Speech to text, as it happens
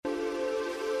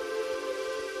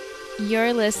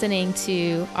You're listening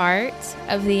to Art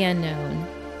of the Unknown,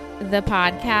 the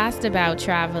podcast about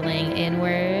traveling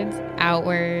inwards,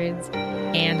 outwards,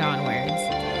 and onwards.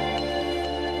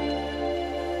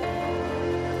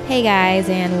 Hey guys,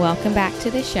 and welcome back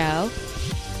to the show.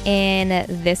 In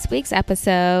this week's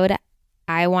episode,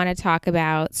 I want to talk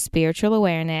about spiritual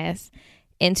awareness,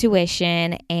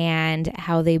 intuition, and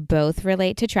how they both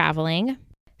relate to traveling.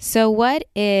 So what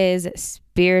is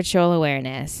spiritual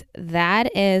awareness?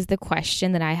 That is the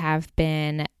question that I have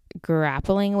been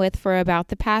grappling with for about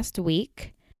the past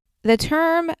week. The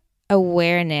term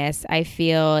awareness, I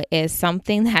feel, is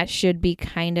something that should be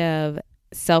kind of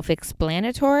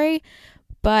self-explanatory,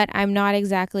 but I'm not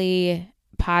exactly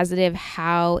positive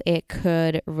how it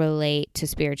could relate to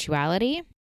spirituality.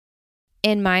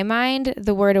 In my mind,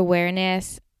 the word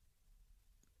awareness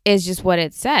is just what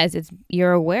it says.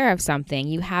 You're aware of something.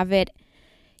 You have it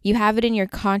in your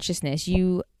consciousness.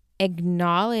 You kind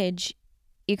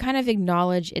of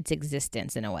acknowledge its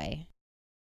existence in a way.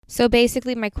 So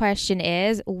basically my question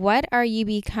is, what are you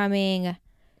becoming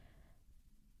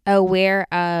aware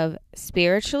of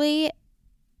spiritually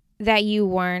that you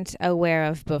weren't aware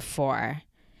of before?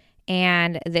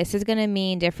 And this is going to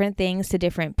mean different things to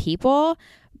different people,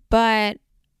 but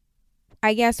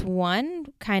I guess one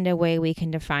kind of way we can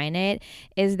define it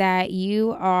is that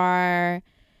you are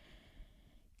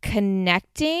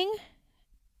connecting,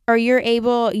 or you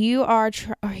are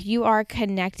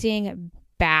connecting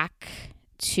back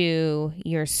to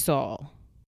your soul.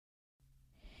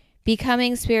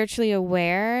 Becoming spiritually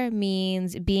aware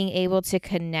means being able to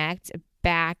connect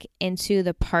back into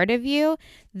the part of you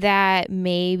that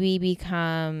maybe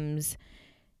becomes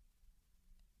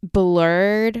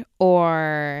blurred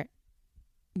or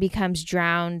becomes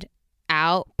drowned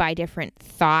out by different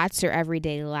thoughts or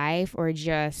everyday life or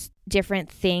just different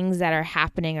things that are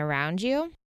happening around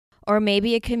you. Or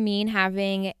maybe it can mean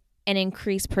having an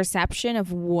increased perception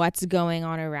of what's going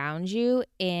on around you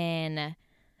in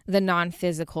the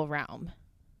non-physical realm.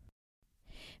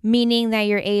 Meaning that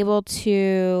you're able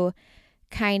to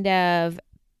kind of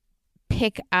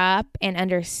pick up and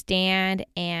understand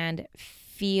and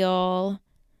feel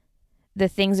the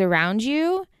things around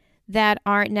you that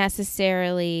aren't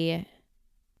necessarily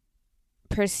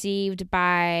perceived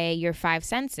by your five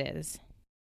senses.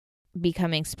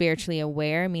 Becoming spiritually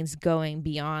aware means going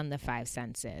beyond the five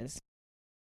senses.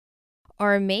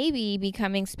 Or maybe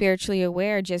becoming spiritually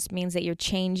aware just means that you're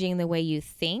changing the way you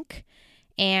think,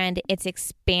 and it's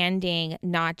expanding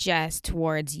not just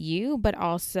towards you, but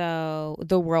also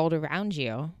the world around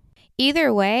you.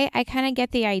 Either way, I kind of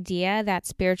get the idea that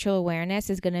spiritual awareness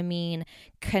is going to mean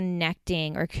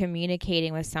connecting or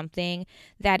communicating with something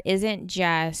that isn't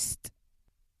just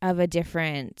of a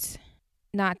different,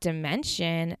 not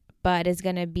dimension, but is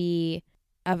going to be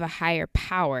of a higher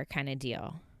power kind of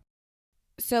deal.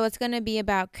 So it's going to be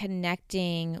about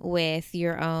connecting with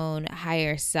your own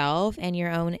higher self and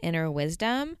your own inner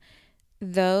wisdom.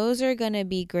 Those are going to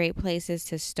be great places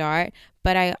to start,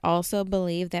 but I also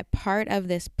believe that part of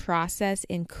this process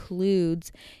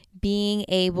includes being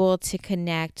able to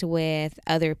connect with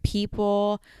other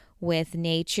people, with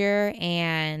nature,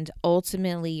 and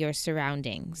ultimately your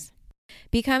surroundings.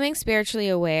 Becoming spiritually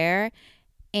aware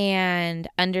and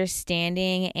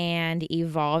understanding and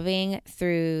evolving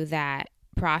through that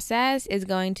process is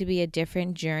going to be a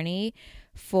different journey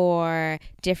for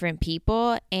different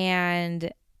people,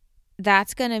 and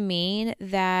that's going to mean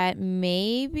that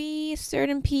maybe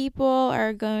certain people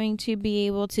are going to be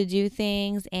able to do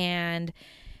things and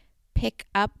pick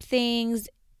up things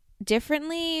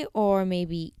differently or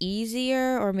maybe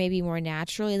easier or maybe more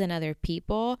naturally than other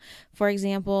people. For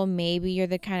example, maybe you're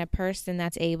the kind of person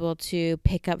that's able to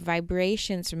pick up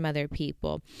vibrations from other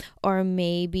people, or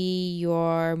maybe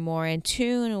you're more in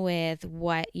tune with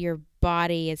what your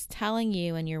body is telling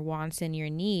you and your wants and your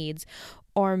needs.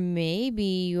 Or maybe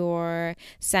you're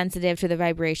sensitive to the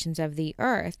vibrations of the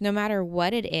earth. No matter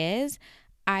what it is,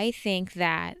 I think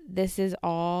that this is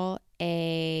all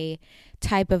a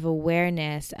type of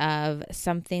awareness of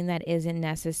something that isn't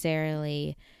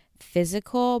necessarily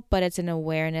physical, but it's an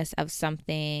awareness of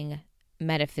something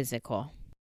metaphysical.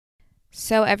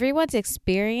 So everyone's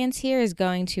experience here is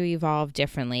going to evolve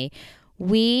differently.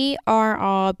 We are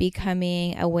all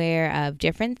becoming aware of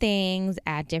different things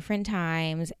at different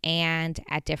times and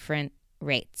at different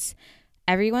rates.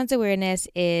 Everyone's awareness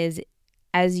is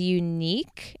as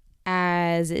unique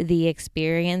as the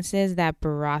experiences that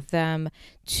brought them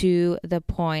to the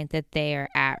point that they are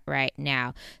at right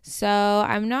now. So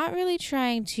I'm not really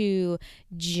trying to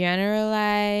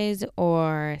generalize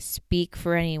or speak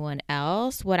for anyone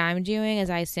else. What I'm doing is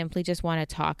I simply just want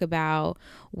to talk about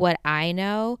what I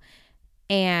know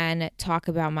and talk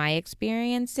about my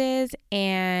experiences,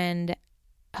 and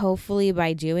hopefully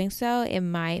by doing so, it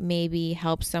might maybe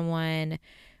help someone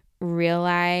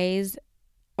realize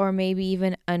or maybe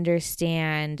even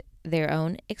understand their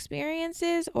own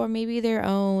experiences or maybe their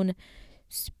own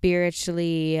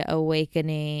spiritually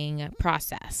awakening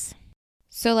process.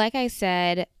 So like I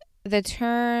said, the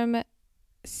term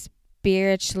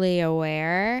spiritually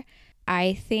aware,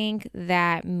 I think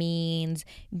that means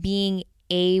being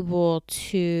able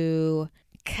to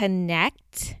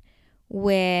connect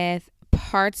with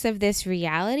parts of this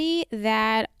reality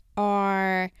that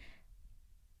are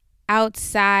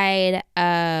outside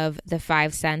of the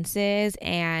five senses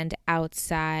and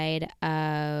outside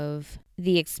of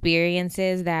the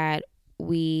experiences that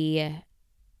we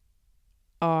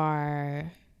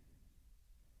are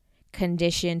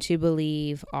conditioned to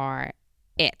believe are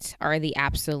the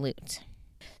absolute.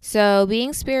 So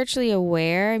being spiritually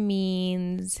aware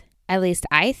means, at least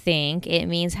I think, it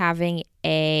means having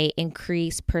a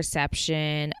increased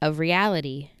perception of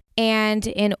reality. And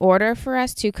in order for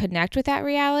us to connect with that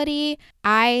reality,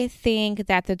 I think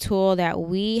that the tool that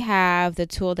we have, the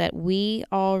tool that we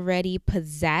already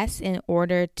possess in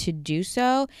order to do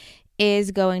so,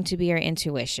 is going to be our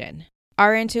intuition.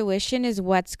 Our intuition is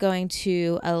what's going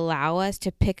to allow us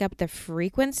to pick up the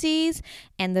frequencies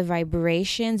and the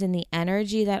vibrations and the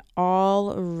energy that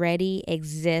already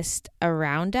exist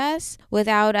around us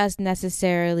without us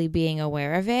necessarily being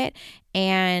aware of it.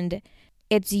 And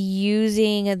it's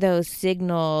using those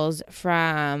signals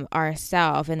from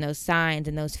ourself and those signs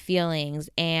and those feelings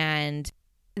and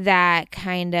that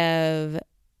kind of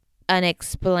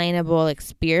unexplainable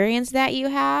experience that you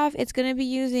have. It's going to be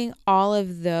using all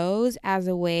of those as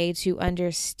a way to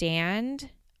understand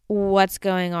what's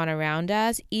going on around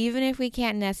us, even if we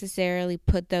can't necessarily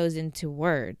put those into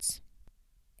words.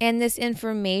 And this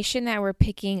information that we're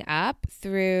picking up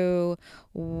through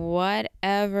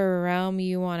whatever realm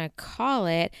you want to call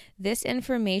it, this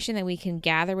information that we can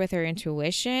gather with our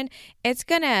intuition, it's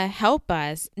going to help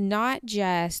us not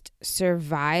just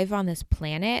survive on this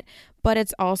planet, but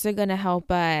it's also going to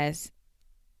help us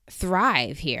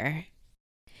thrive here.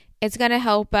 It's going to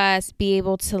help us be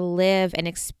able to live and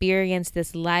experience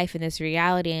this life and this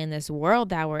reality and this world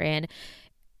that we're in.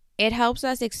 It helps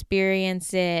us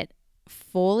experience it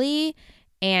fully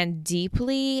and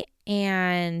deeply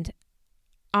and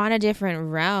on a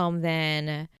different realm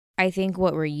than I think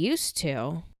what we're used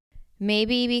to.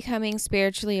 Maybe becoming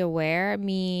spiritually aware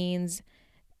means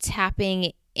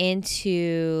tapping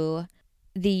into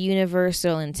the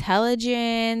universal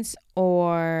intelligence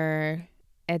or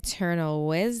eternal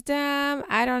wisdom.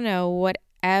 I don't know,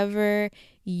 whatever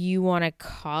you want to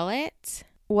call it,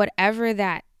 whatever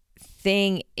that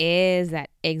thing is that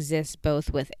exists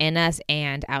both within us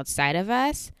and outside of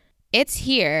us, it's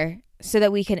here so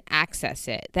that we can access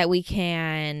it, that we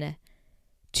can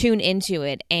tune into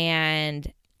it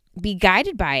and be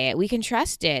guided by it. We can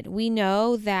trust it. We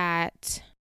know that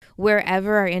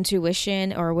wherever our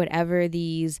intuition or whatever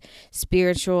these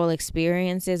spiritual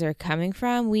experiences are coming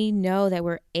from, we know that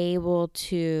we're able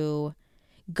to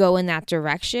go in that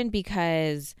direction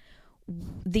because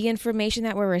the information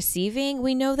that we're receiving,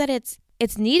 we know that it's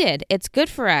needed. It's good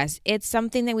for us. It's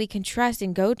something that we can trust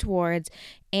and go towards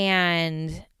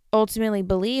and ultimately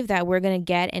believe that we're going to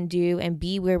get and do and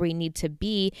be where we need to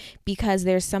be because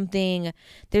there's something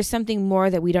more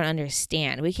that we don't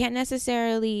understand. We can't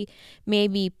necessarily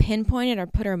maybe pinpoint it or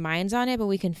put our minds on it, but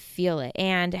we can feel it.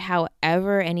 And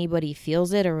however anybody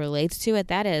feels it or relates to it,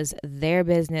 that is their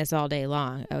business all day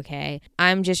long, okay?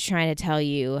 I'm just trying to tell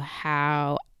you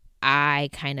how I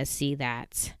kind of see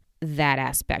that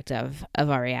aspect of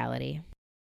our reality.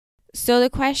 So the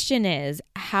question is,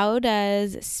 how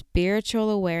does spiritual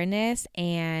awareness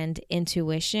and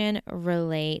intuition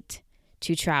relate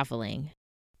to traveling?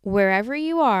 Wherever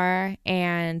you are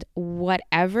and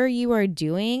whatever you are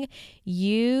doing,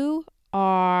 you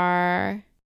are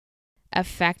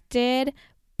affected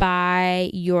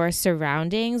by your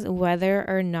surroundings, whether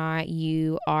or not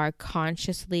you are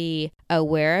consciously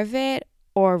aware of it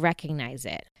or recognize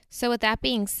it. So with that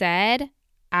being said,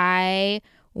 I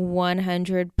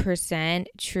 100%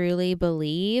 truly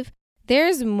believe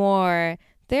there's more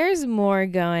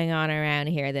going on around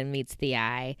here than meets the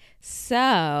eye.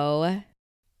 So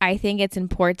I think it's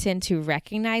important to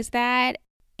recognize that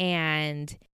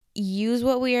and use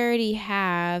what we already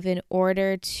have in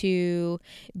order to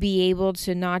be able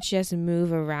to not just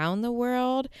move around the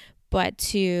world, but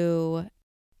to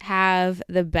have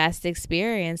the best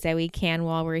experience that we can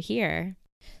while we're here.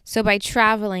 So by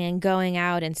traveling and going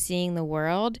out and seeing the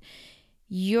world,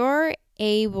 you're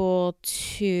able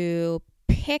to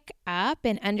pick up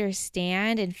and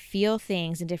understand and feel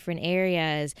things in different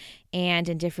areas and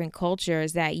in different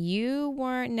cultures that you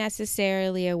weren't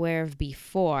necessarily aware of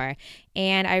before.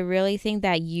 And I really think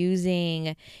that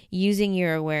using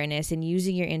your awareness and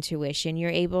using your intuition, you're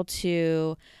able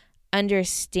to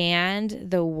understand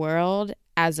the world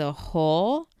as a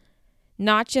whole,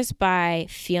 not just by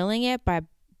feeling it, but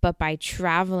by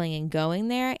traveling and going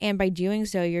there. And by doing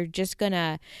so, you're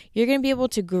gonna be able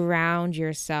to ground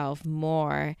yourself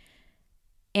more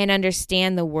and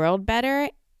understand the world better,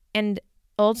 and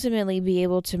ultimately be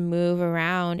able to move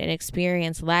around and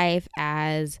experience life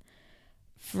as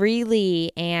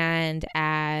freely and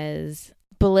as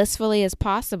blissfully as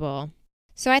possible.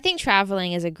 So I think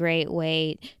traveling is a great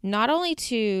way not only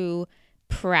to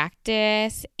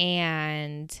practice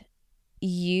and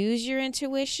use your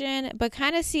intuition, but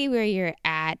kind of see where you're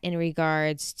at in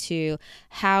regards to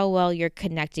how well you're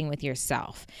connecting with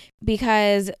yourself.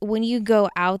 Because when you go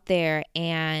out there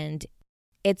and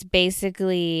it's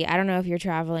basically, I don't know if you're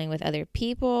traveling with other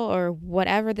people or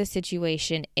whatever the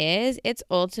situation is, it's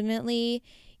ultimately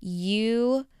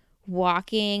you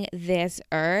walking this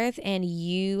earth, and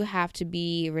you have to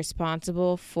be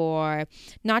responsible for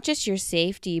not just your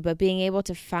safety, but being able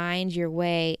to find your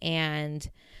way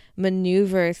and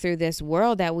maneuver through this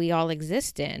world that we all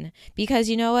exist in. Because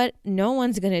you know what? No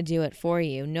one's going to do it for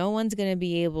you. No one's going to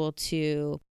be able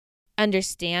to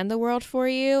understand the world for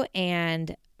you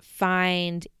and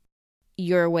find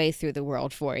your way through the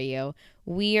world for you.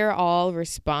 We are all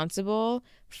responsible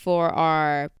for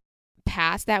our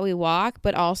path that we walk,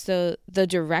 but also the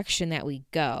direction that we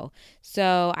go.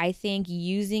 So I think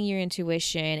using your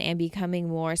intuition and becoming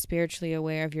more spiritually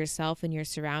aware of yourself and your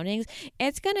surroundings,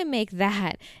 it's going to make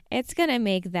that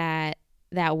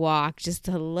walk just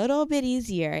a little bit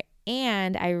easier.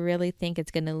 And I really think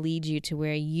it's going to lead you to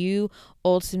where you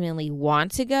ultimately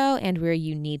want to go and where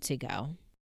you need to go.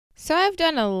 So I've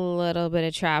done a little bit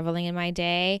of traveling in my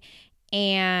day,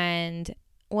 and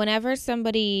whenever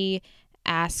somebody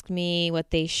ask me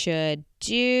what they should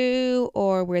do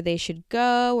or where they should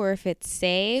go or if it's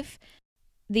safe,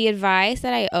 the advice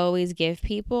that I always give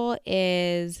people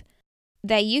is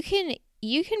that you can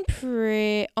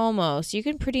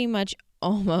pretty much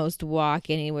almost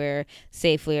walk anywhere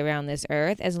safely around this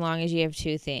earth, as long as you have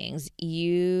two things.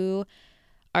 You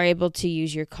are able to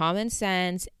use your common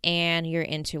sense and your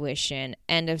intuition.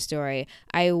 End of story.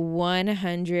 I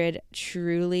 100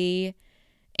 truly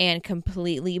and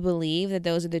completely believe that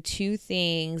those are the two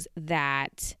things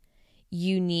that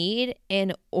you need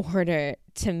in order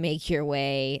to make your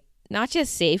way not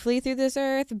just safely through this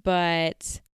earth,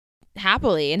 but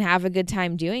happily, and have a good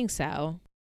time doing so.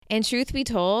 And truth be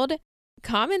told,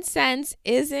 common sense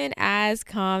isn't as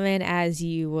common as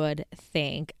you would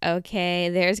think, okay?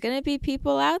 There's going to be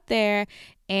people out there,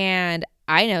 and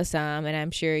I know some, and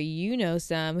I'm sure you know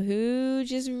some, who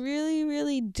just really,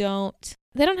 really don't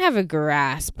have a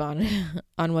grasp on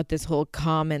what this whole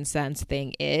common sense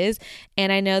thing is.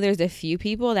 And I know there's a few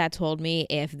people that told me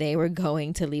if they were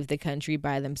going to leave the country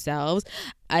by themselves,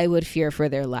 I would fear for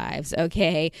their lives,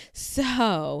 okay?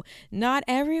 So not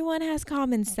everyone has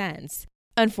common sense,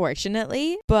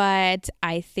 unfortunately, but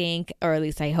I think, or at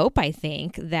least I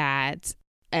think that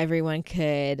everyone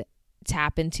could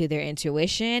tap into their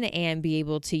intuition and be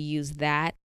able to use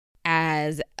that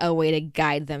as a way to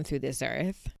guide them through this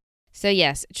earth. So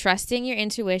yes, trusting your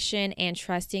intuition and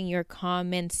trusting your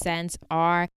common sense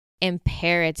are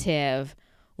imperative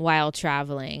while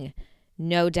traveling.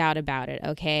 No doubt about it,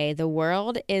 okay? The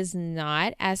world is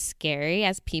not as scary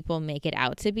as people make it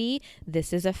out to be.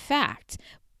 This is a fact.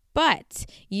 But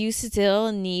you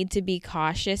still need to be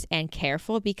cautious and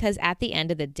careful, because at the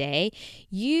end of the day,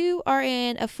 you are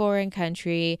in a foreign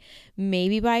country,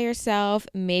 maybe by yourself,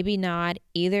 maybe not.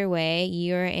 Either way,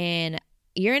 you're in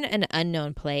an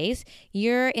unknown place,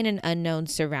 you're in an unknown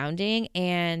surrounding,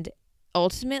 and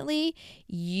ultimately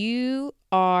you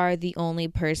are the only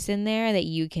person there that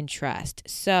you can trust.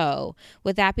 So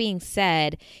with that being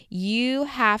said, you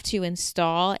have to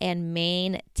install and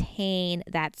maintain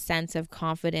that sense of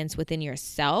confidence within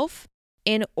yourself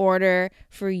in order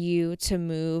for you to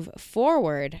move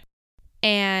forward.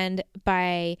 And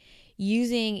by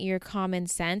using your common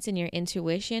sense and your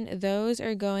intuition, those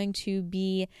are going to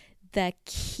be the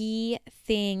key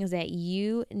things that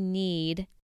you need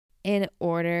in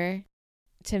order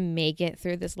to make it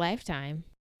through this lifetime.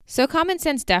 So common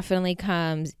sense definitely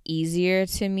comes easier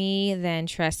to me than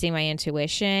trusting my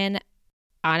intuition.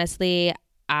 Honestly,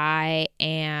 I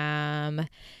am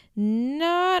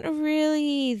not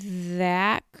really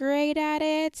that great at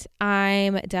it.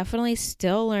 I'm definitely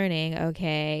still learning,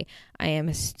 okay? I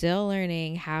am still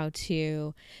learning how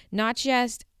to not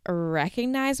just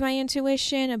recognize my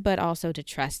intuition, but also to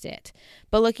trust it.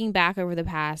 But looking back over the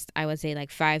past, I would say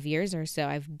like 5 years or so,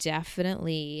 I've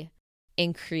definitely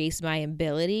increased my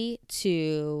ability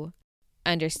to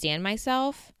understand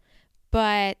myself,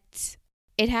 but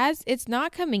it's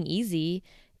not coming easy,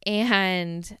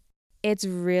 and it's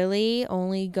really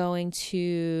only going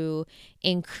to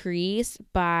increase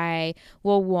by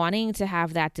wanting to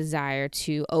have that desire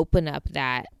to open up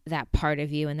that part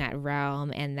of you and that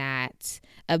realm and that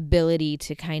ability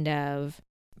to kind of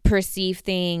perceive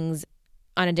things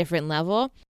on a different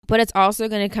level. But it's also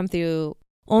going to come through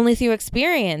only through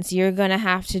experience. You're going to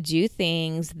have to do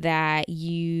things that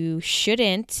you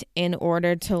shouldn't in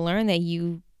order to learn that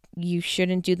you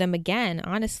shouldn't do them again.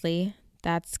 Honestly,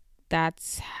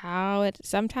 that's how it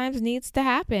sometimes needs to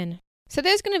happen. So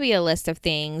there's going to be a list of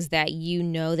things that you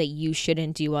know that you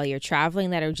shouldn't do while you're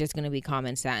traveling that are just going to be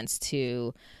common sense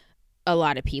to a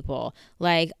lot of people.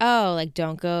 Like,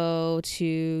 don't go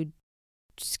to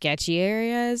sketchy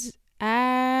areas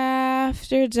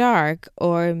after dark,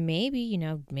 or maybe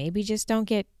just don't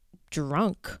get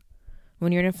drunk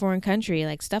when you're in a foreign country,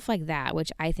 like stuff like that,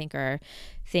 which I think are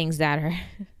things that are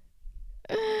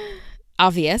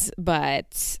obvious,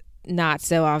 but not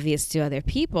so obvious to other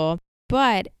people.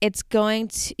 But that's going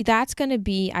to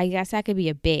be, I guess that could be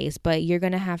a base, but you're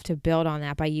going to have to build on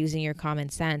that by using your common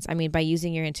sense. I mean, by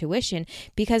using your intuition,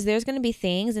 because there's going to be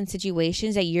things and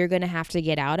situations that you're going to have to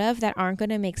get out of that aren't going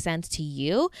to make sense to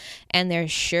you. And they're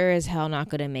sure as hell not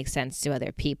going to make sense to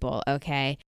other people.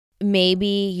 Okay.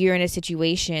 Maybe you're in a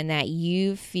situation that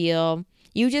you feel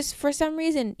you just, for some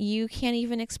reason, you can't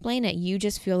even explain it. You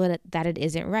just feel that it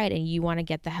isn't right and you want to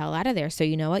get the hell out of there. So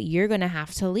you know what? You're going to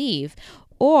have to leave.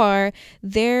 Or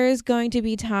there's going to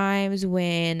be times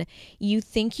when you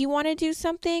think you want to do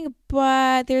something,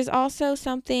 but there's also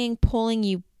something pulling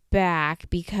you back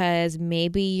because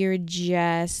maybe you're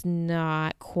just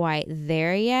not quite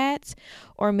there yet,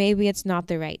 or maybe it's not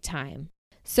the right time.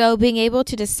 So being able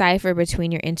to decipher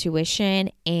between your intuition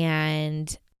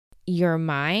and your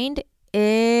mind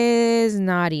is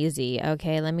not easy.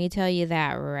 Okay, let me tell you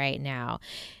that right now.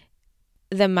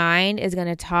 The mind is going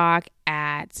to talk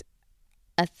at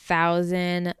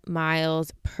 1,000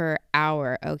 miles per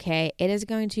hour. Okay, it is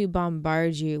going to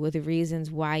bombard you with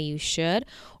reasons why you should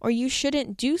or you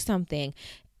shouldn't do something.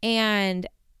 And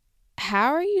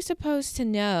how are you supposed to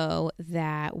know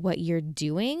that what you're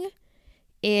doing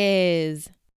is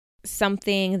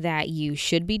something that you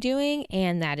should be doing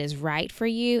and that is right for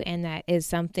you and that is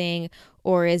something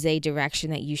or is a direction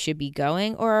that you should be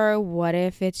going? Or what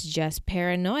if it's just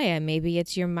paranoia? Maybe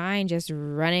it's your mind just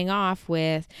running off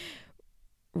with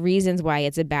reasons why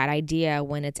it's a bad idea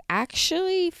when it's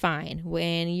actually fine,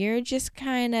 when you're just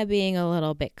kind of being a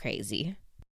little bit crazy.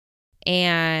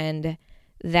 And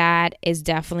that is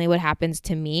definitely what happens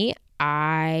to me.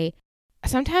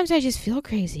 Sometimes I just feel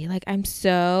crazy. Like I'm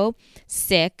so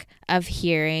sick of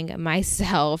hearing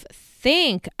myself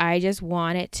think. I just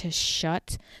want it to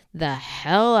shut the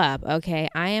hell up. Okay,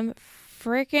 I am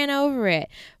freaking over it.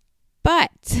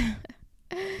 But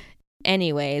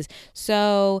anyways,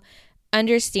 so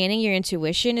understanding your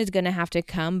intuition is going to have to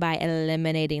come by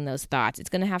eliminating those thoughts. It's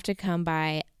going to have to come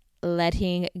by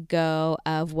letting go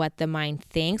of what the mind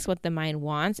thinks, what the mind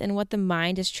wants, and what the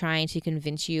mind is trying to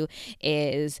convince you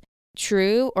is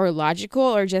true or logical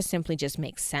or just simply just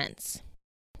makes sense.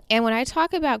 And when I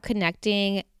talk about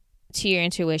connecting to your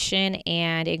intuition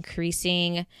and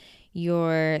increasing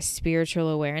your spiritual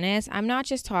awareness, I'm not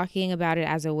just talking about it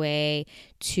as a way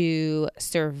to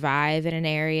survive in an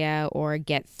area or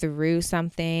get through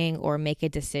something or make a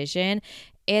decision.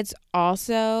 It's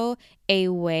also a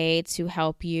way to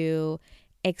help you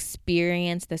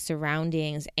experience the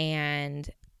surroundings and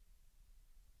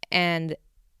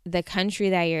the country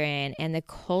that you're in and the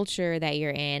culture that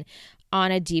you're in on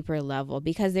a deeper level,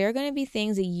 because there are going to be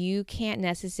things that you can't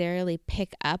necessarily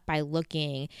pick up by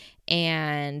looking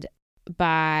and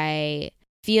by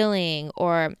feeling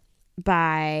or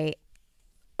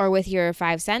with your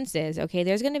five senses. Okay,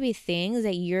 there's going to be things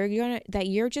that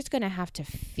you're just going to have to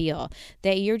feel,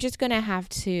 that you're just going to have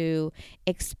to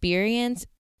experience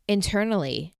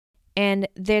internally, and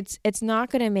it's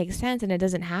not going to make sense, and it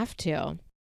doesn't have to.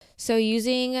 So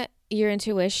using your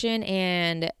intuition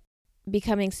and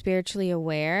becoming spiritually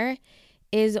aware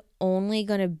is only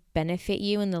going to benefit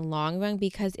you in the long run,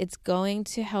 because it's going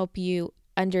to help you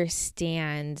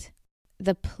understand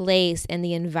the place and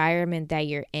the environment that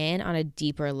you're in on a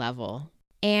deeper level.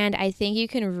 And I think you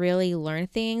can really learn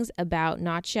things about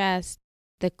not just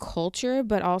the culture,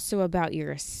 but also about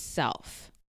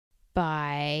yourself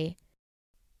by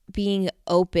being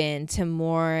open to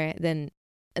more than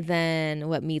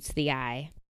what meets the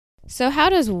eye. So how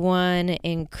does one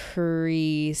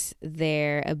increase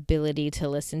their ability to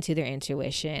listen to their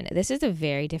intuition? This is a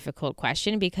very difficult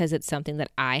question because it's something that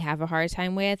I have a hard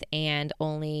time with, and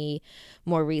only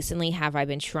more recently have I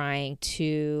been trying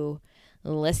to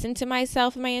listen to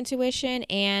myself and my intuition,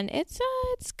 and it's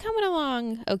coming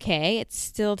along okay. It's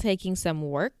still taking some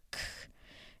work.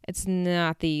 It's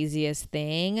not the easiest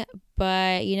thing,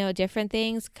 but different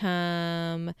things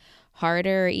come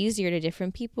harder or easier to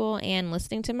different people, and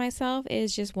listening to myself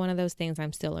is just one of those things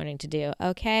I'm still learning to do.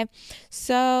 Okay,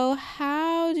 so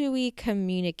how do we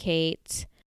communicate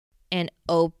and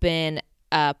open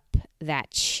up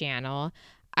that channel?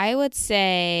 I would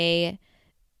say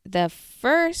the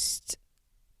first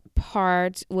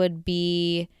part would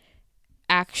be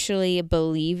actually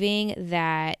believing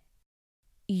that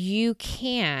you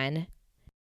can,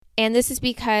 and this is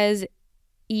because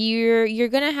you're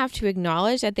going to have to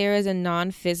acknowledge that there is a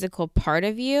non-physical part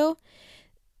of you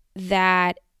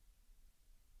that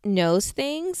knows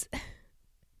things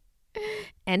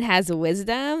and has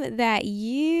wisdom that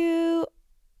you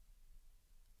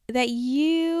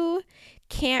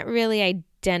can't really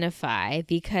identify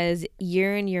because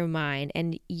you're in your mind,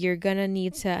 and you're going to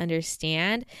need to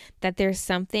understand that there's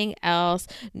something else.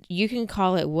 You can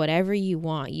call it whatever you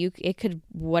want. It could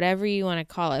whatever you want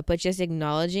to call it, but just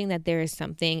acknowledging that there is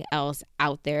something else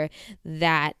out there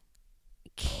that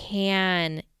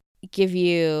can give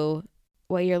you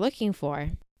what you're looking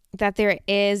for. That there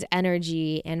is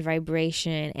energy and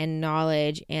vibration and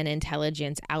knowledge and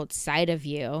intelligence outside of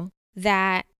you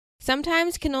that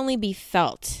sometimes can only be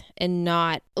felt and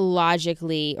not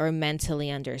logically or mentally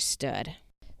understood.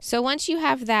 So once you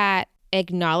have that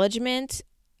acknowledgement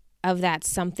of that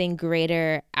something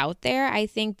greater out there, I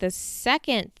think the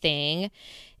second thing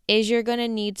is you're going to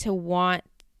need to want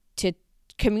to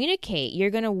communicate.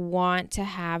 You're going to want to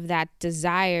have that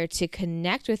desire to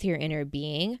connect with your inner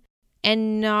being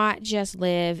and not just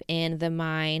live in the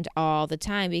mind all the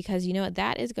time, because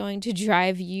that is going to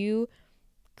drive you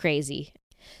crazy.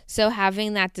 So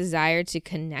having that desire to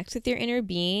connect with your inner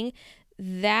being,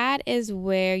 that is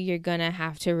where you're going to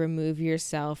have to remove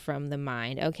yourself from the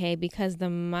mind, okay? Because the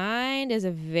mind is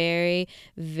a very,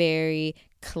 very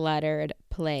cluttered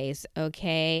place,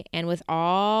 okay? And with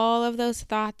all of those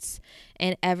thoughts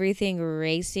and everything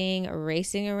racing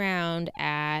around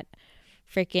at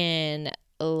freaking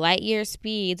light year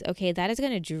speeds, okay, that is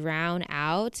going to drown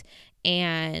out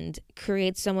and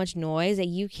create so much noise that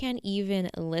you can't even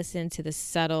listen to the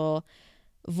subtle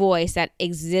voice that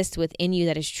exists within you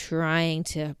that is trying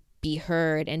to be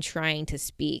heard and trying to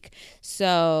speak.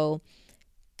 So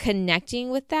connecting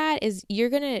with that is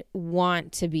you're going to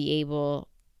want to be able,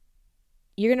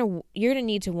 you're going to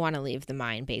need to want to leave the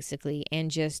mind basically,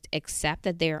 and just accept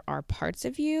that there are parts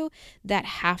of you that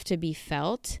have to be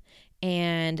felt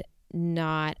and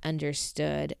not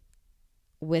understood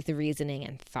with reasoning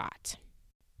and thought.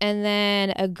 And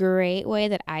then a great way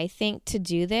that I think to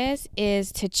do this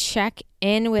is to check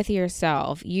in with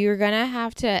yourself. You're going to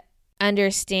have to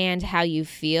understand how you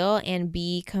feel and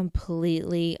be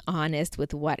completely honest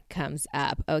with what comes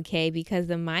up, okay? Because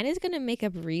the mind is going to make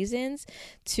up reasons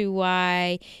to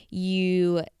why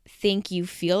you think you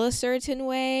feel a certain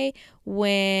way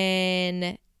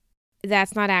when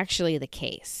that's not actually the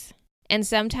case. And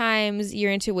sometimes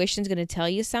your intuition is going to tell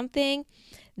you something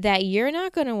that you're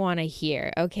not going to want to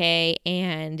hear, okay?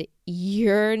 And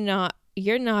you're not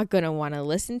going to want to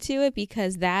listen to it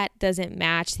because that doesn't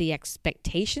match the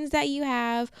expectations that you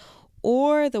have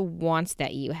or the wants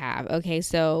that you have, okay?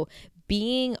 So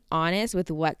being honest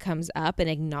with what comes up and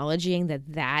acknowledging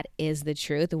that that is the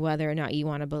truth, whether or not you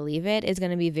want to believe it, is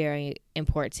going to be very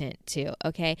important too,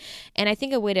 okay? And I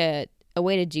think a way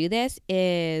to do this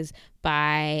is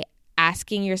by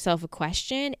asking yourself a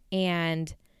question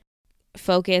and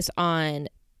focus on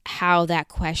how that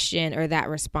question or that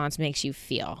response makes you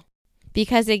feel.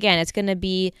 Because again, it's going to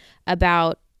be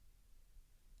about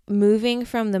moving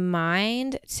from the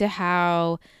mind to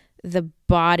how the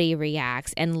body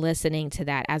reacts and listening to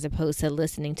that as opposed to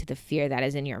listening to the fear that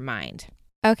is in your mind.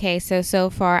 Okay, so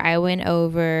far I went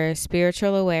over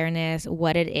spiritual awareness,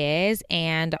 what it is,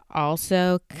 and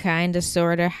also kind of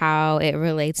sort of how it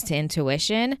relates to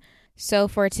intuition. So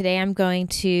for today, I'm going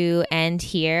to end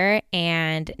here,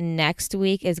 and next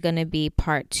week is going to be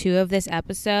part 2 of this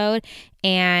episode.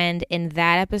 And in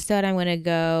that episode, I'm going to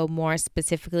go more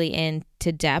specifically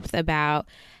into depth about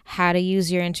how to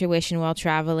use your intuition while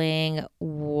traveling,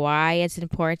 why it's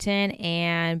important,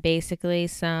 and basically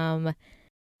some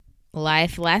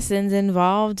life lessons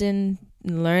involved in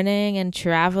learning and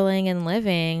traveling and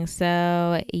living.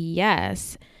 So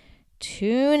yes,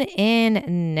 tune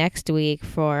in next week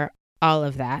for all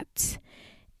of that.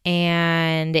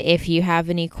 And if you have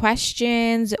any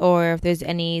questions or if there's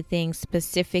anything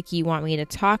specific you want me to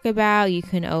talk about, you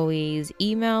can always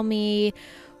email me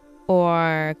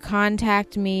or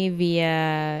contact me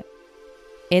via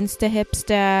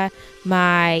Instahipsta.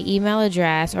 My email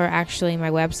address, or actually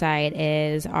my website,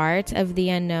 is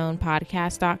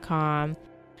artoftheunknownpodcast.com.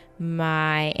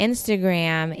 My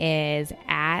Instagram is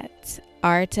at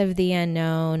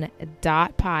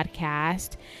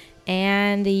artoftheunknown.podcast.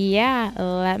 And yeah,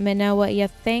 let me know what you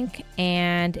think.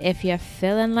 And if you're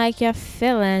feeling like you're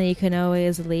feeling, you can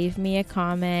always leave me a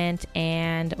comment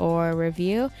and or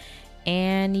review.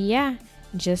 And yeah,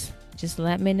 just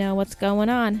let me know what's going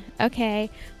on. Okay,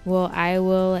 well, I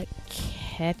will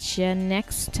catch you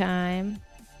next time.